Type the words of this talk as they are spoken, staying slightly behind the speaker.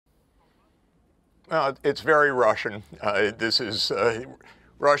It's very Russian. This is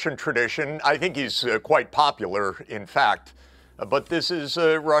Russian tradition. I think he's quite popular, in fact. But this is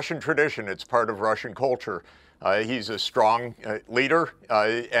Russian tradition. It's part of Russian culture. He's a strong leader,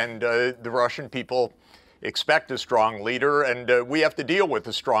 and the Russian people expect a strong leader, and we have to deal with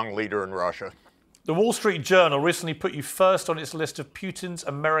a strong leader in Russia. The Wall Street Journal recently put you first on its list of Putin's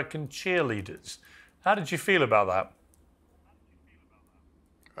American cheerleaders. How did you feel about that?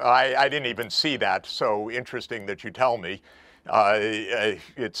 I didn't even see that, so interesting that you tell me.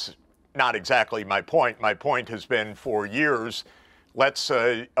 It's not exactly my point. My point has been for years, let's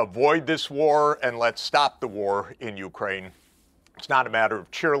avoid this war and let's stop the war in Ukraine. It's not a matter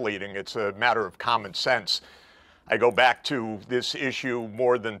of cheerleading, it's a matter of common sense. I go back to this issue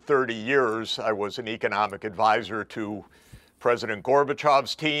more than 30 years. I was an economic advisor to President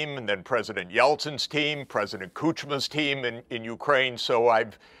Gorbachev's team, and then President Yeltsin's team, President Kuchma's team in Ukraine. So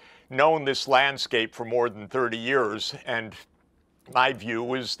I've known this landscape for more than 30 years. And my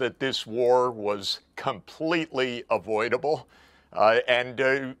view is that this war was completely avoidable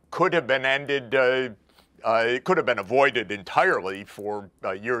and could have been ended, it could have been avoided entirely for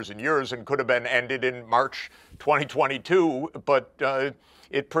years and years and could have been ended in March 2022. But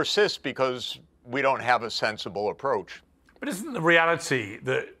it persists because we don't have a sensible approach. But isn't the reality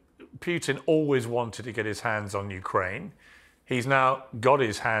that Putin always wanted to get his hands on Ukraine? He's now got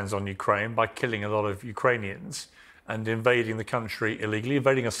his hands on Ukraine by killing a lot of Ukrainians and invading the country illegally,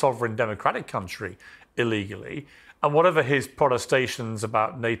 invading a sovereign democratic country illegally. And whatever his protestations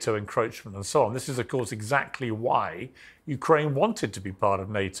about NATO encroachment and so on, this is, of course, exactly why Ukraine wanted to be part of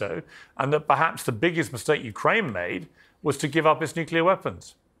NATO, and that perhaps the biggest mistake Ukraine made was to give up its nuclear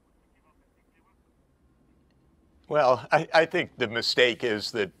weapons. Well, I think the mistake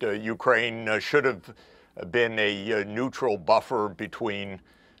is that Ukraine should have been a neutral buffer between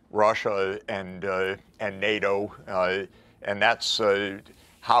Russia and NATO, and that's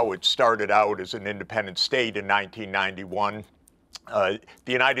how it started out as an independent state in 1991. The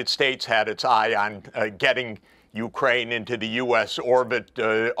United States had its eye on getting Ukraine into the U.S. orbit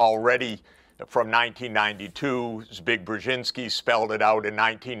already from 1992. Zbig Brzezinski spelled it out in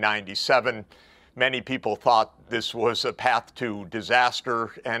 1997. Many people thought this was a path to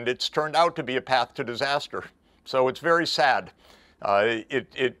disaster, and it's turned out to be a path to disaster. So it's very sad.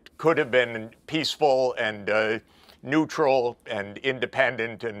 It could have been peaceful and neutral and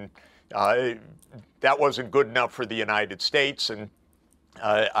independent, and that wasn't good enough for the United States. And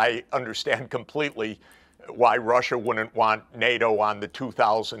I understand completely why Russia wouldn't want NATO on the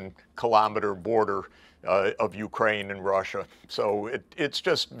 2,000-kilometer border of Ukraine and Russia. So it's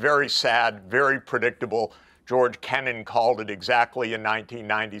just very sad, very predictable. George Kennan called it exactly in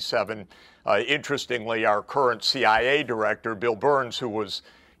 1997. Interestingly, our current CIA director, Bill Burns, who was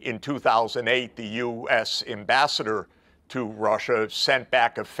in 2008 the U.S. ambassador to Russia, sent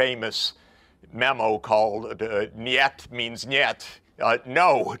back a famous memo called "Niet means Niet."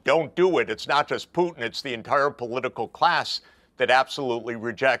 No, don't do it. It's not just Putin, it's the entire political class that absolutely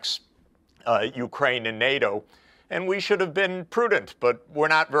rejects Ukraine and NATO. And we should have been prudent, but we're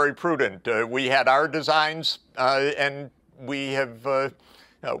not very prudent. We had our designs, and we have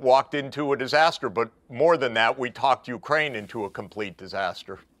walked into a disaster. But more than that, we talked Ukraine into a complete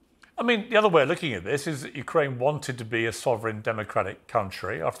disaster. I mean, the other way of looking at this is that Ukraine wanted to be a sovereign democratic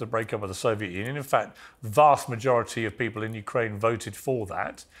country after the breakup of the Soviet Union. In fact, the vast majority of people in Ukraine voted for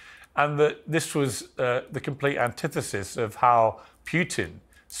that. And that this was the complete antithesis of how Putin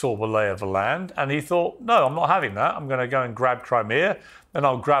saw the lay of the land. And he thought, no, I'm not having that. I'm going to go and grab Crimea, then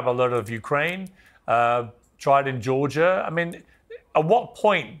I'll grab a lot of Ukraine, try it in Georgia. I mean, at what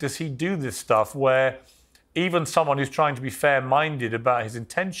point does he do this stuff where even someone who's trying to be fair-minded about his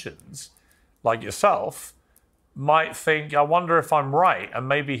intentions, like yourself, might think, I wonder if I'm right, and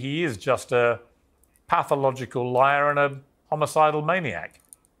maybe he is just a pathological liar and a homicidal maniac?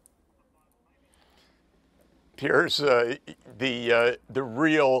 Here's the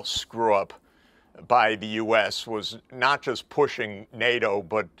real screw-up by the U.S. was not just pushing NATO,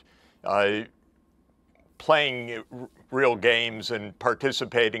 but playing real games and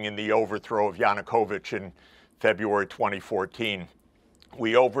participating in the overthrow of Yanukovych in February 2014.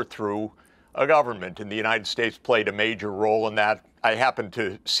 We overthrew a government, and the United States played a major role in that. I happened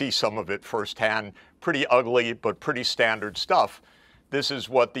to see some of it firsthand. Pretty ugly, but pretty standard stuff. This is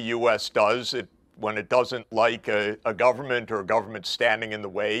what the U.S. does. When it doesn't like a government or a government standing in the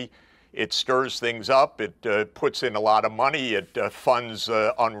way, it stirs things up. It puts in a lot of money. It funds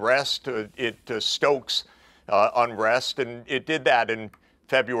unrest. It stokes unrest. And it did that in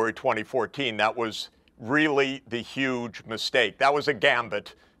February 2014. That was really the huge mistake. That was a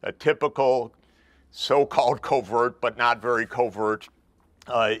gambit, a typical so-called covert, but not very covert,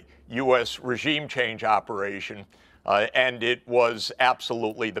 U.S. regime change operation. And it was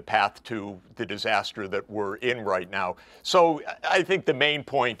absolutely the path to the disaster that we're in right now. So I think the main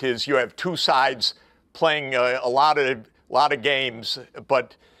point is you have two sides playing a lot of games,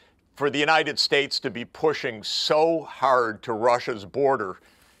 but for the United States to be pushing so hard to Russia's border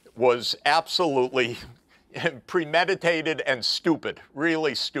was absolutely premeditated and stupid,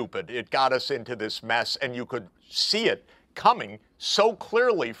 really stupid. It got us into this mess, and you could see it coming so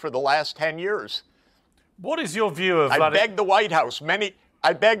clearly for the last 10 years. What is your view of I begged the White House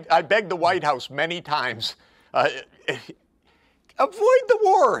I begged the White House many times, avoid the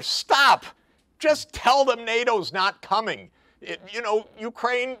war, stop. Just tell them NATO's not coming.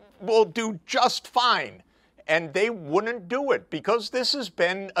 Ukraine will do just fine. And they wouldn't do it because this has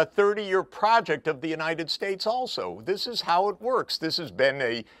been a 30-year project of the United States also. This is how it works. This has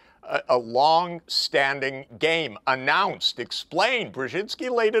been a long-standing game, announced, explained. Brzezinski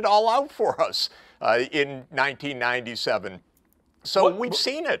laid it all out for us in 1997. So we've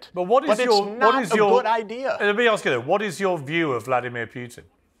seen it. But it's not a good idea. Let me ask you, though, what is your view of Vladimir Putin?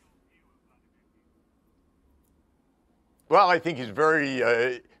 Well, I think he's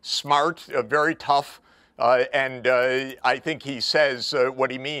very smart, very tough. And I think he says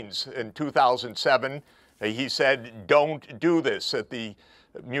what he means. In 2007, he said, don't do this at the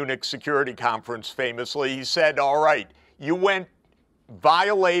Munich Security Conference, famously. He said, all right, you went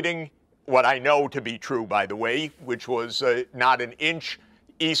violating what I know to be true, by the way, which was not an inch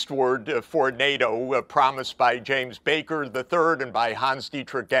eastward for NATO, promised by James Baker III and by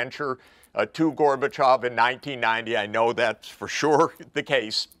Hans-Dietrich Genscher to Gorbachev in 1990. I know that's for sure the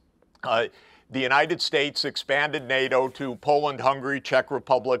case. The United States expanded NATO to Poland, Hungary, Czech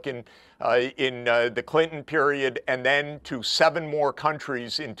Republic in the Clinton period, and then to 7 more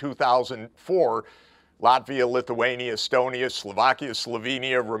countries in 2004, Latvia, Lithuania, Estonia, Slovakia,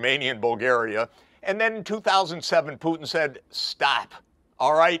 Slovenia, Romania, and Bulgaria. And then in 2007, Putin said, stop.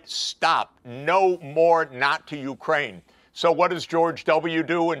 All right, stop. No more, not to Ukraine. So what does George W.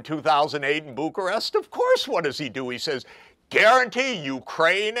 do in 2008 in Bucharest? Of course, what does he do? He says, guarantee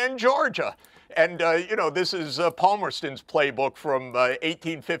Ukraine and Georgia. And, this is Palmerston's playbook from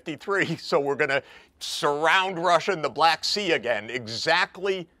 1853. So we're going to surround Russia in the Black Sea again.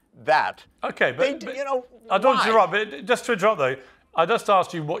 Exactly that. Okay, but I don't want to interrupt, but just to interrupt, though, I just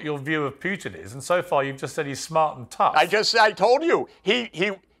asked you what your view of Putin is. And so far, you've just said he's smart and tough. I told you. He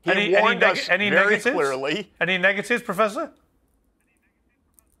warned us very clearly. Any negatives, Professor?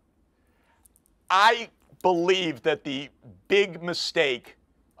 I believe that the big mistake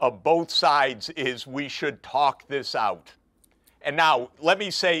of both sides is we should talk this out. And now, let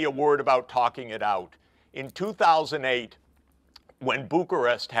me say a word about talking it out. In 2008, when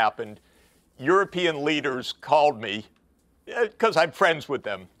Bucharest happened, European leaders called me, because I'm friends with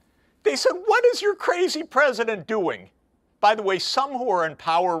them. They said, what is your crazy president doing? By the way, some who are in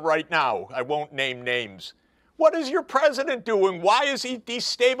power right now, I won't name names, what is your president doing? Why is he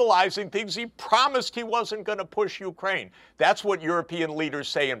destabilizing things? He promised he wasn't going to push Ukraine. That's what European leaders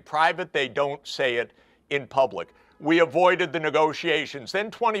say in private. They don't say it in public. We avoided the negotiations.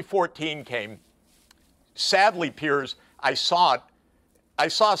 Then 2014 came. Sadly, Piers, I saw it. I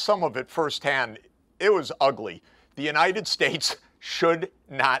saw some of it firsthand. It was ugly. The United States should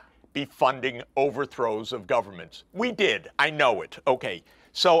not be funding overthrows of governments. We did. I know it. Okay.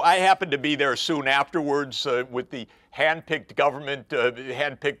 So I happened to be there soon afterwards with the hand-picked government,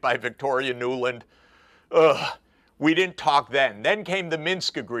 hand-picked by Victoria Nuland. We didn't talk then. Then came the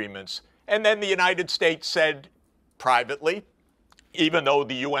Minsk agreements. And then the United States said privately, even though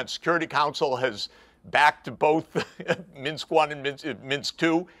the UN Security Council has backed both Minsk I and Minsk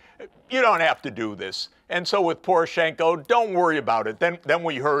II, you don't have to do this. And so with Poroshenko, don't worry about it. Then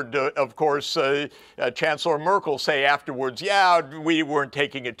we heard, of course, Chancellor Merkel say afterwards, yeah, we weren't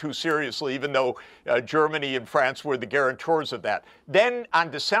taking it too seriously, even though Germany and France were the guarantors of that. Then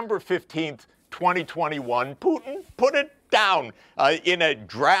on December 15th, 2021, Putin put it down in a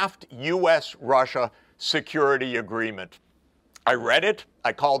draft U.S.-Russia security agreement. I read it.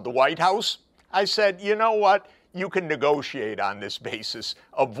 I called the White House. I said, you know what? You can negotiate on this basis.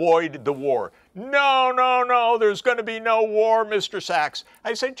 Avoid the war. No, there's going to be no war, Mr. Sachs.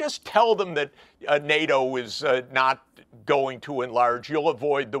 I said, just tell them that NATO is not going to enlarge. You'll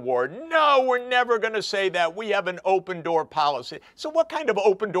avoid the war. No, we're never going to say that. We have an open door policy. So what kind of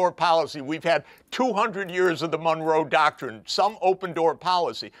open door policy? We've had 200 years of the Monroe Doctrine, some open door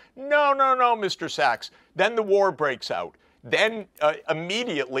policy. No, Mr. Sachs. Then the war breaks out. Then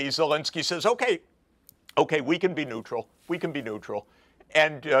immediately Zelensky says, okay, we can be neutral. We can be neutral.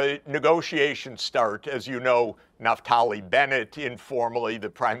 negotiations start. As you know, Naftali Bennett, informally the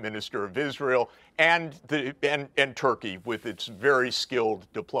Prime Minister of Israel, and Turkey with its very skilled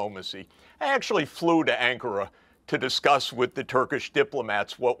diplomacy. I actually flew to Ankara to discuss with the Turkish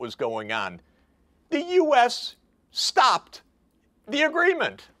diplomats what was going on. The U.S. stopped the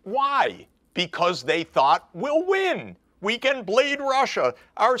agreement. Why? Because they thought we'll win. We can bleed Russia.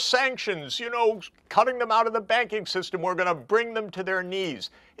 Our sanctions, cutting them out of the banking system, we're going to bring them to their knees.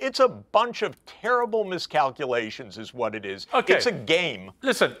 It's a bunch of terrible miscalculations is what it is. Okay. It's a game.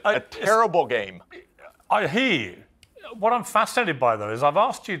 Listen, a terrible game. I hear you. What I'm fascinated by, though, is I've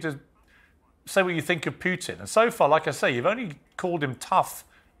asked you to say what you think of Putin. And so far, like I say, you've only called him tough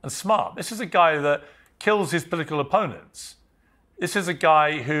and smart. This is a guy that kills his political opponents. This is a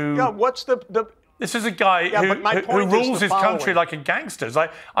guy who... Yeah, what's the This is a guy who rules his country like a gangster. It's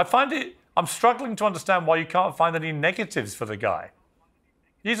like, I'm struggling to understand why you can't find any negatives for the guy.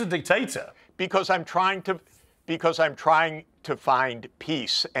 He's a dictator. Because I'm trying to find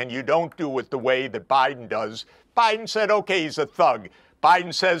peace, and you don't do it the way that Biden does. Biden said, okay, he's a thug.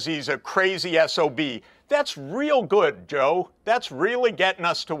 Biden says he's a crazy SOB. That's real good, Joe. That's really getting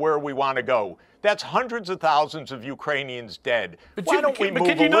us to where we want to go. That's hundreds of thousands of Ukrainians dead. Why don't we move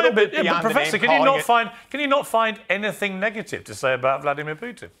a little bit beyond the name calling? Can you not find anything negative to say about Vladimir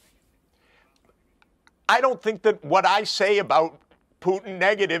Putin? I don't think that what I say about Putin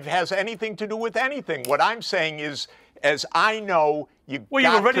negative has anything to do with anything. What I'm saying is, as I know, you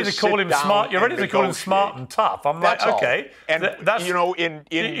were ready to call him smart. You're ready to call him smart and tough. I'm like, okay, and that's you can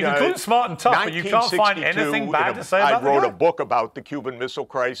call him smart and tough, but you can't find anything bad to say about it. I wrote a book about the Cuban Missile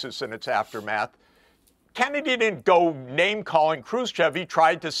Crisis and its aftermath. Kennedy didn't go name-calling Khrushchev. He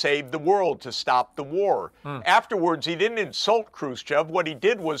tried to save the world, to stop the war. Afterwards, he didn't insult Khrushchev. What he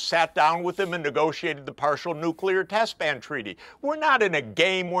did was sat down with him and negotiated the partial nuclear test ban treaty. We're not in a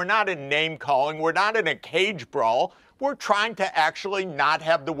game. We're not in name-calling. We're not in a cage brawl. We're trying to actually not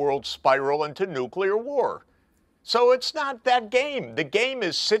have the world spiral into nuclear war. So it's not that game. The game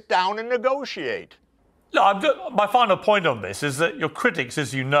is sit down and negotiate. No, my final point on this is that your critics,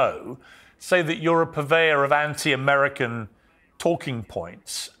 as you know, say that you're a purveyor of anti-American talking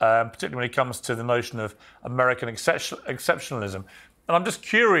points, particularly when it comes to the notion of American exceptionalism. And I'm just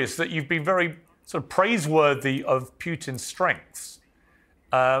curious that you've been very sort of praiseworthy of Putin's strengths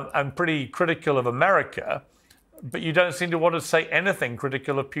and pretty critical of America, but you don't seem to want to say anything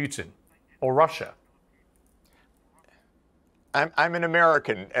critical of Putin or Russia. I'm an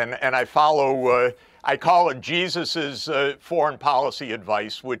American, and I follow, I call it Jesus's foreign policy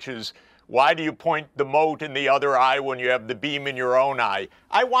advice, which is, why do you point the mote in the other eye when you have the beam in your own eye?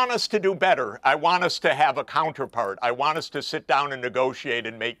 I want us to do better. I want us to have a counterpart. I want us to sit down and negotiate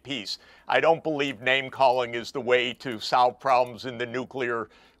and make peace. I don't believe name-calling is the way to solve problems in the nuclear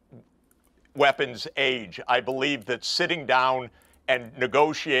weapons age. I believe that sitting down and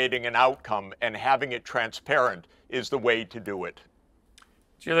negotiating an outcome and having it transparent is the way to do it.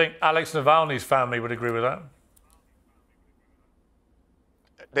 Do you think Alex Navalny's family would agree with that?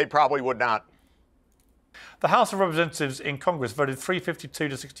 They probably would not. The House of Representatives in Congress voted 352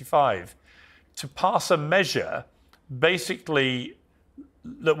 to 65 to pass a measure basically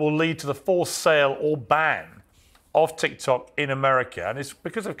that will lead to the forced sale or ban of TikTok in America. And it's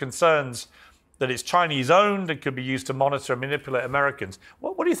because of concerns that it's Chinese owned and could be used to monitor and manipulate Americans.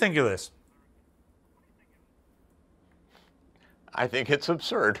 What do you think of this? I think it's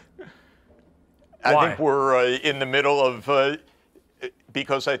absurd. Why? I think we're in the middle of...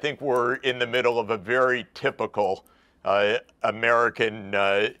 because I think we're in the middle of a very typical American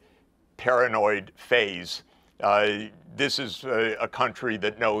paranoid phase. This is a country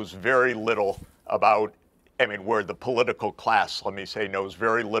that knows very little about, where the political class, let me say, knows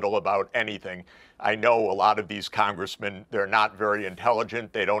very little about anything. I know a lot of these congressmen, they're not very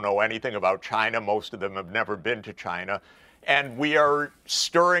intelligent. They don't know anything about China. Most of them have never been to China. And we are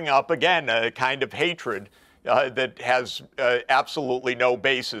stirring up, again, a kind of hatred that has absolutely no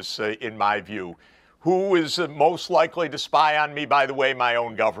basis, in my view. Who is most likely to spy on me? By the way, my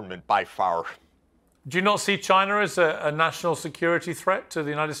own government, by far. Do you not see China as a national security threat to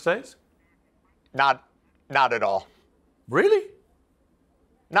the United States? Not at all. Really?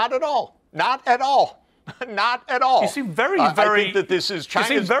 Not at all. Not at all. Not at all. You seem very. I think that this is China's...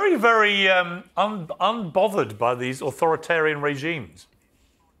 You seem very unbothered by these authoritarian regimes.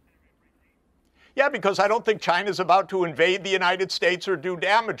 Yeah, because I don't think China's about to invade the United States or do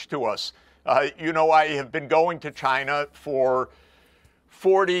damage to us. I have been going to China for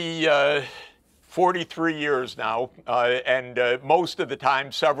 43 years now, and most of the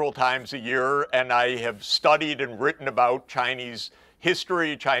time, several times a year, and I have studied and written about Chinese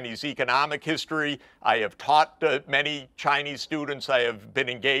history, Chinese economic history. I have taught many Chinese students. I have been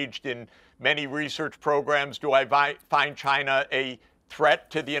engaged in many research programs. Do I find China a threat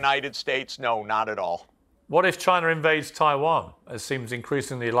to the United States? No, not at all. What if China invades Taiwan, as seems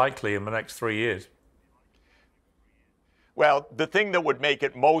increasingly likely in the next 3 years? Well, the thing that would make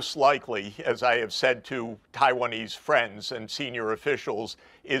it most likely, as I have said to Taiwanese friends and senior officials,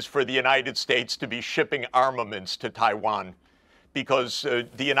 is for the United States to be shipping armaments to Taiwan, because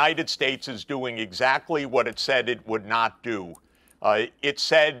the United States is doing exactly what it said it would not do. It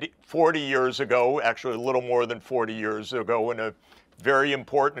said 40 years ago, actually a little more than 40 years ago, in a very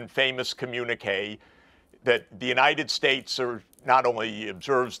important and famous communique, that the United States not only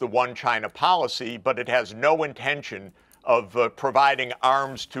observes the one China policy, but it has no intention of providing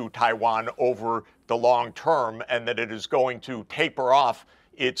arms to Taiwan over the long term, and that it is going to taper off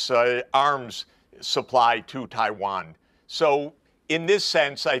its arms supply to Taiwan. So in this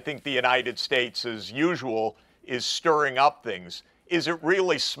sense, I think the United States, as usual, is stirring up things. Is it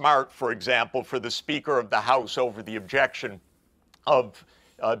really smart, for example, for the Speaker of the House over the objection of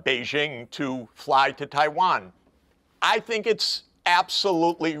Beijing to fly to Taiwan? I think it's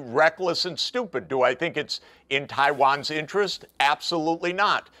absolutely reckless and stupid. Do I think it's in Taiwan's interest? Absolutely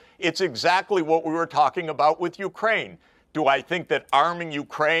not. It's exactly what we were talking about with Ukraine. Do I think that arming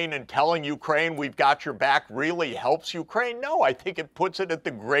Ukraine and telling Ukraine we've got your back really helps Ukraine? No, I think it puts it at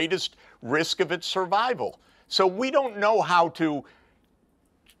the greatest risk of its survival. So we don't know how to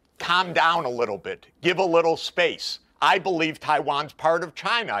calm down a little bit, give a little space. I believe Taiwan's part of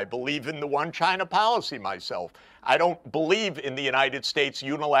China. I believe in the one China policy myself. I don't believe in the United States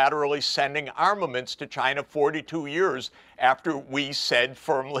unilaterally sending armaments to China 42 years after we said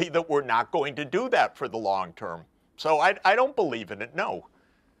firmly that we're not going to do that for the long term. So I don't believe in it, no.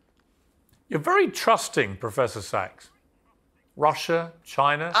 You're very trusting, Professor Sachs. Russia,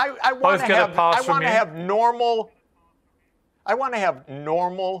 China, I both get a pass from you? I want to have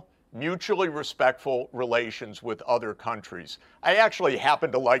normal, mutually respectful relations with other countries. I actually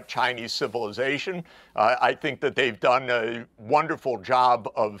happen to like Chinese civilization. I think that they've done a wonderful job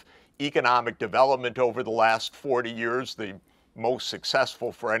of economic development over the last 40 years, the most successful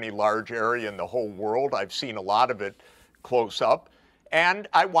for any large area in the whole world. I've seen a lot of it close up. And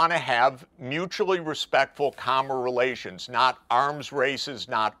I want to have mutually respectful, calmer relations, not arms races,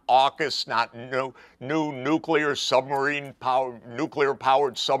 not AUKUS, not new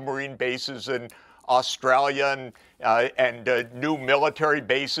nuclear-powered submarine bases in Australia and new military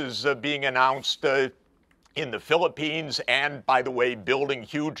bases being announced in the Philippines, and, by the way, building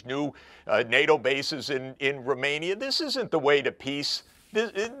huge new NATO bases in Romania. This isn't the way to peace.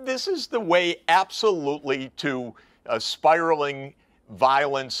 This is the way absolutely to spiraling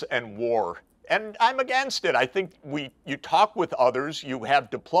violence and war. And I'm against it. I think you talk with others, you have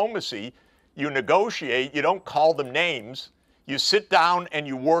diplomacy, you negotiate, you don't call them names, you sit down and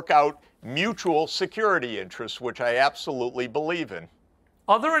you work out mutual security interests, which I absolutely believe in.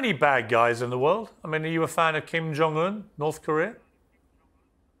 Are there any bad guys in the world? I mean, are you a fan of Kim Jong-un, North Korea?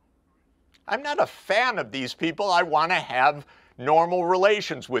 I'm not a fan of these people. I want to have normal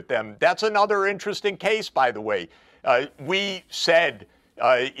relations with them. That's another interesting case, by the way. We said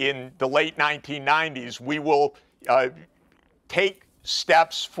in the late 1990s, we will take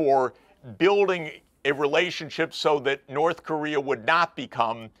steps for building a relationship so that North Korea would not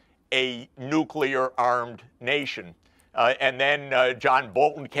become a nuclear-armed nation. And then John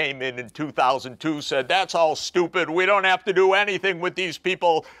Bolton came in 2002, said, that's all stupid. We don't have to do anything with these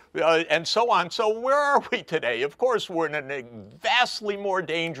people, and so on. So where are we today? Of course, we're in a vastly more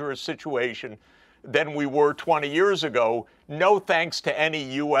dangerous situation than we were 20 years ago, no thanks to any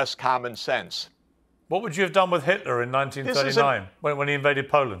U.S. common sense. What would you have done with Hitler in 1939 when he invaded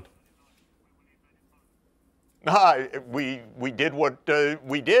Poland? We did what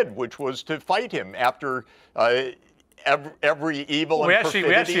we did, which was to fight him after every evil and perfidy.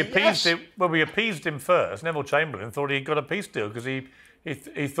 We actually appeased him. Well, we appeased him first. Neville Chamberlain thought he got a peace deal because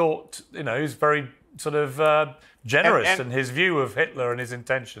he thought, you know, he was very sort of generous in his view of Hitler and his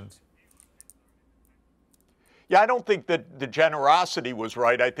intentions. Yeah, I don't think that the generosity was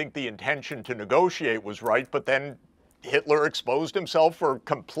right. I think the intention to negotiate was right, but then Hitler exposed himself for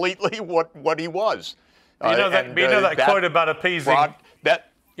completely what he was. You know that quote about appeasing.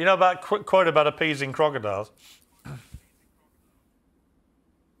 You know about quote about appeasing crocodiles.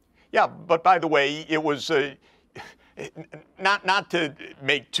 Yeah, but by the way, it was not to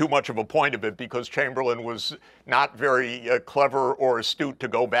make too much of a point of it, because Chamberlain was not very clever or astute to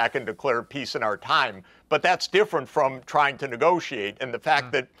go back and declare peace in our time. But that's different from trying to negotiate. And the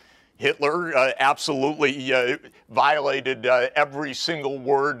fact that Hitler absolutely violated every single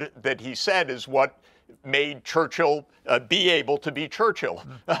word that he said is what made Churchill be able to be Churchill.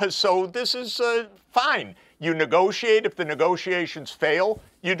 So this is fine. You negotiate. If the negotiations fail,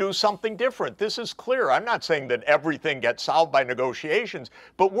 you do something different. This is clear. I'm not saying that everything gets solved by negotiations,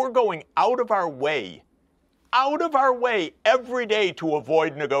 but we're going out of our way every day to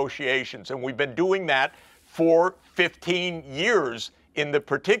avoid negotiations. And we've been doing that for 15 years in the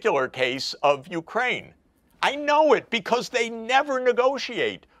particular case of Ukraine. I know it because they never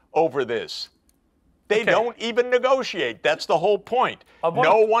negotiate over this. They don't even negotiate. That's the whole point.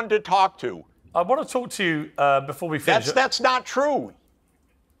 No one to talk to. I want to talk to you before we finish. That's not true.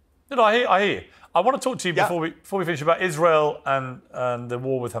 No, I hear you. I want to talk to you before we finish about Israel and the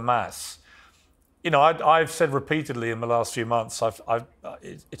war with Hamas. You know, I've said repeatedly in the last few months,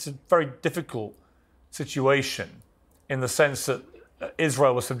 it's a very difficult situation in the sense that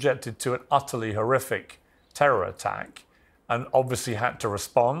Israel was subjected to an utterly horrific terror attack and obviously had to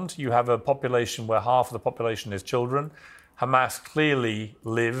respond. You have a population where half of the population is children. Hamas clearly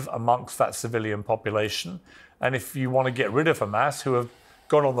live amongst that civilian population. And if you want to get rid of Hamas, who have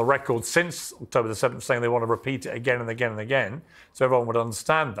gone on the record since October the 7th saying they want to repeat it again and again and again, so everyone would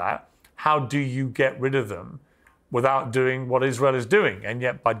understand that, how do you get rid of them without doing what Israel is doing? And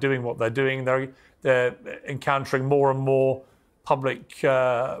yet by doing what they're doing, they're encountering more and more public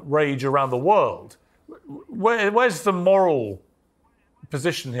rage around the world. Where's the moral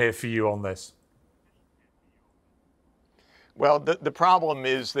position here for you on this? Well, the problem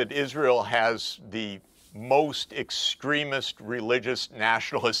is that Israel has the most extremist religious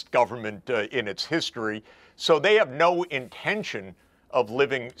nationalist government in its history, so they have no intention of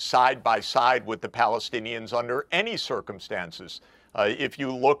living side by side with the Palestinians under any circumstances. If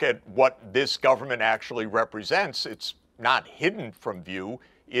you look at what this government actually represents, it's not hidden from view.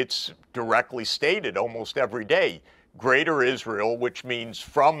 It's directly stated almost every day. Greater Israel, which means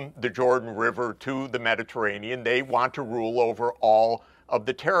from the Jordan River to the Mediterranean, they want to rule over all of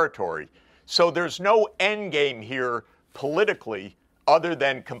the territory. So there's no end game here politically other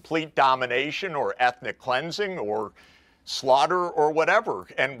than complete domination or ethnic cleansing or slaughter or whatever.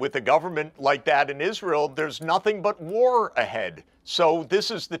 And with a government like that in Israel, there's nothing but war ahead. So this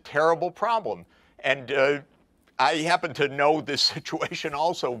is the terrible problem. And I happen to know this situation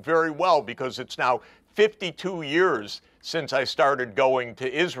also very well because it's now 52 years since I started going to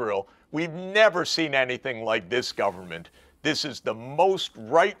Israel. We've never seen anything like this government. This is the most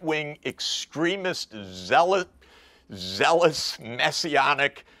right-wing, extremist, zealous,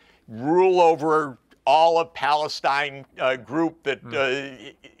 messianic, rule over all of Palestine group that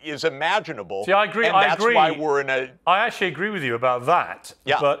is imaginable. See, I agree. And that's why we're in a... I actually agree with you about that.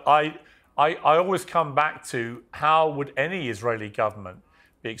 Yeah. But I always come back to how would any Israeli government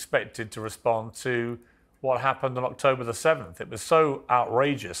be expected to respond to what happened on October the 7th? It was so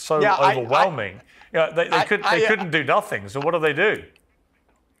outrageous, so overwhelming. They couldn't do nothing. So what do?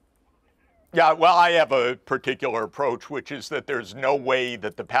 Yeah, well, I have a particular approach, which is that there's no way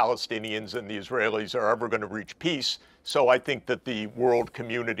that the Palestinians and the Israelis are ever going to reach peace. So I think that the world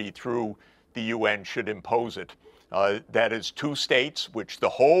community through the UN should impose it. That is two states, which the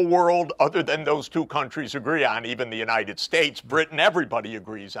whole world, other than those two countries, agree on, even the United States, Britain, everybody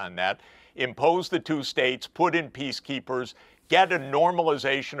agrees on that. Impose the two states, put in peacekeepers, get a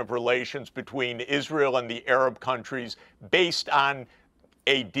normalization of relations between Israel and the Arab countries based on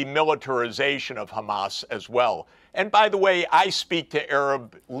a demilitarization of Hamas as well. And by the way, I speak to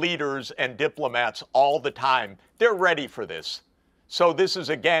Arab leaders and diplomats all the time. They're ready for this. So this is,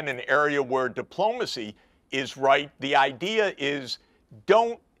 again, an area where diplomacy is right. The idea is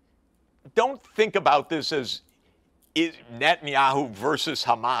don't think about this as Netanyahu versus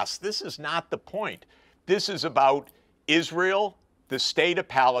Hamas. This is not the point. This is about Israel, the state of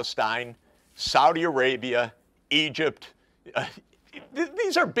Palestine, Saudi Arabia, Egypt.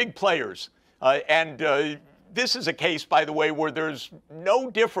 These are big players. And this is a case, by the way, where there's no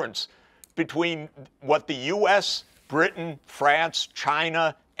difference between what the U.S., Britain, France,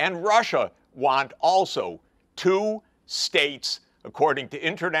 China, and Russia want also. Two states, according to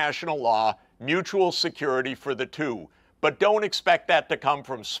international law, mutual security for the two. But don't expect that to come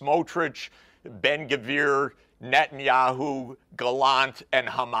from Smotrich, Ben-Gvir, Netanyahu, Gallant, and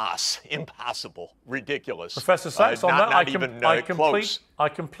Hamas. Impossible. Ridiculous. Professor Sachs, on that, I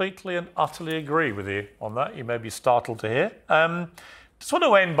completely and utterly agree with you on that. You may be startled to hear. Just want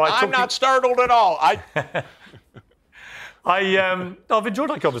to end by talking... I'm not startled at all. I've enjoyed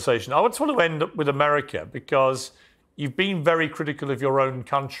our conversation. I just want to end with America because you've been very critical of your own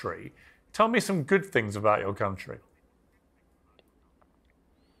country. Tell me some good things about your country.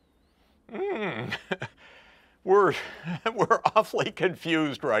 We're we're awfully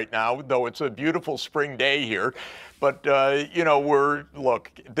confused right now, though it's a beautiful spring day here. But you know,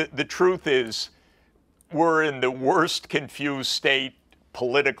 look. The truth is, we're in the worst confused state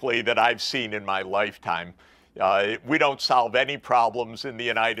politically that I've seen in my lifetime. We don't solve any problems in the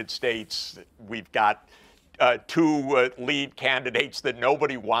United States. We've got two lead candidates that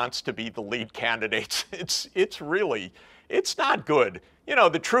nobody wants to be the lead candidates. It's not good. You know,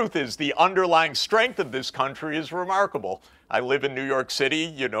 the truth is the underlying strength of this country is remarkable. I live in New York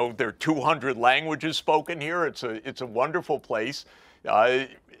City. You know, there are 200 languages spoken here. It's a wonderful place.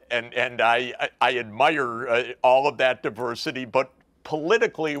 And I admire all of that diversity, but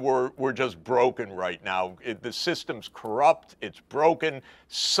politically we're just broken right now. The system's corrupt, it's broken,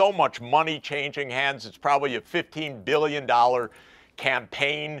 so much money changing hands. It's probably a $15 billion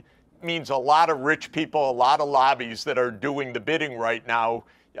campaign. Means a lot of rich people, a lot of lobbies that are doing the bidding right now.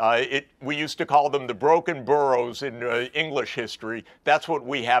 We used to call them the broken boroughs in English history. That's what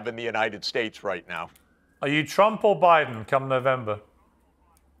we have in the United States right now. Are you Trump or Biden come November?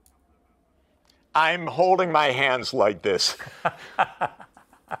 I'm holding my hands like this.